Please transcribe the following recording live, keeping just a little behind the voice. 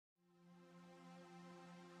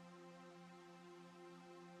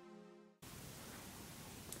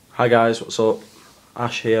Hi guys, what's up?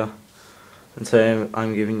 Ash here, and today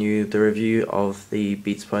I'm giving you the review of the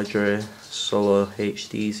Beats by Dre Solo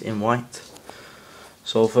HDs in white.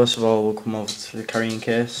 So first of all, we'll come over to the carrying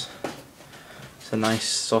case. It's a nice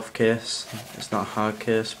soft case. It's not a hard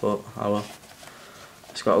case, but oh well.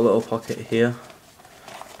 It's got a little pocket here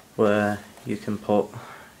where you can put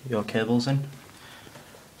your cables in.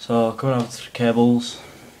 So coming over to the cables,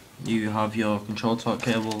 you have your control torque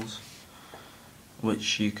cables,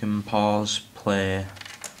 which you can pause, play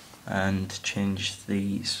and change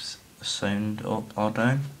the sound up or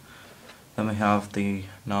down. Then we have the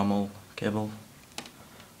normal cable,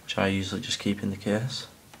 which I usually just keep in the case.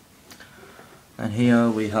 And here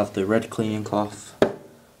we have the red cleaning cloth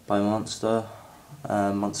by Monster,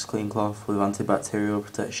 Monster Clean Cloth with antibacterial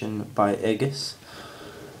protection by Aegis.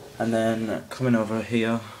 And then coming over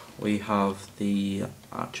here we have the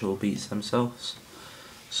actual Beats themselves.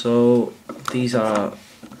 So these are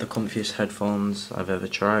the comfiest headphones I've ever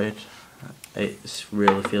tried. It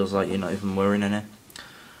really feels like you're not even wearing any.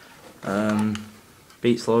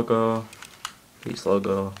 Beats logo,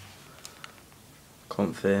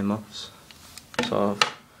 comfy muffs, sort of.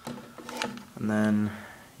 And then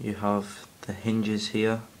you have the hinges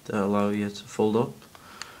here that allow you to fold up.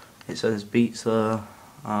 It says Beats there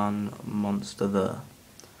and Monster there.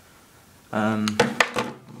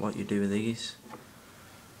 What you do with these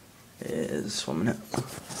is 1 minute.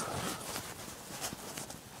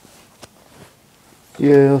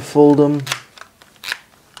 You fold them,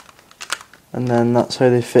 and then that's how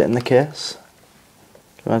they fit in the case.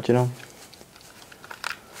 Imagine them.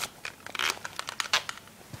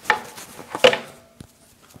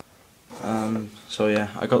 So yeah,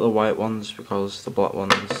 I got the white ones because the black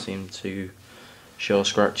ones seem to show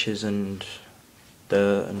scratches and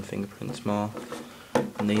dirt and fingerprints more,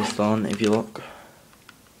 and these don't, if you look.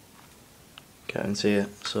 Can't see it,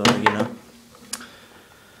 so you know.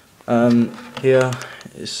 Here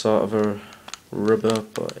is sort of a rubber,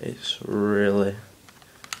 but it's really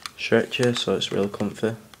stretchy, so it's really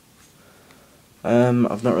comfy.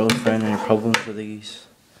 I've not really found any problems with these.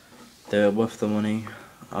 They're worth the money,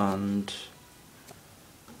 and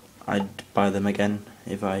I'd buy them again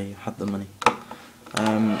if I had the money.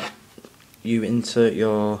 You insert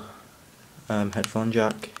your headphone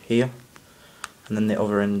jack here, and then the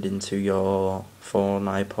other end into your phone,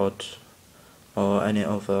 iPod, or any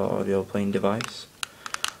other audio playing device.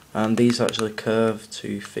 And these actually curve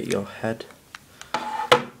to fit your head,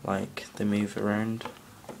 like they move around.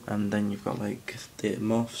 And then you've got like the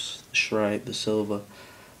muffs, the stripe, the silver,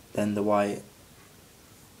 then the white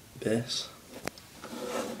base.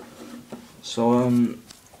 So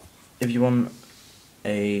if you want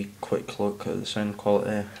a quick look at the sound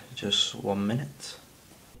quality, just 1 minute.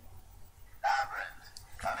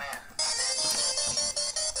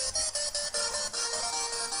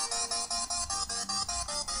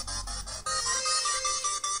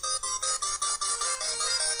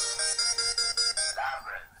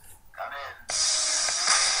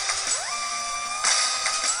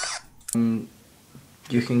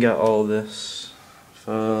 You can get all this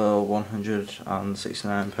for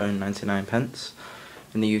 £169.99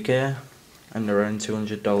 in the UK and around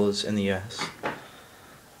 $200 in the US.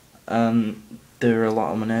 They're a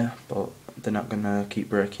lot of money, but they're not gonna keep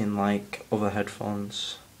breaking like other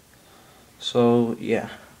headphones. So yeah,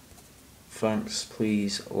 thanks,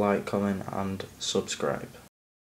 please like, comment and subscribe.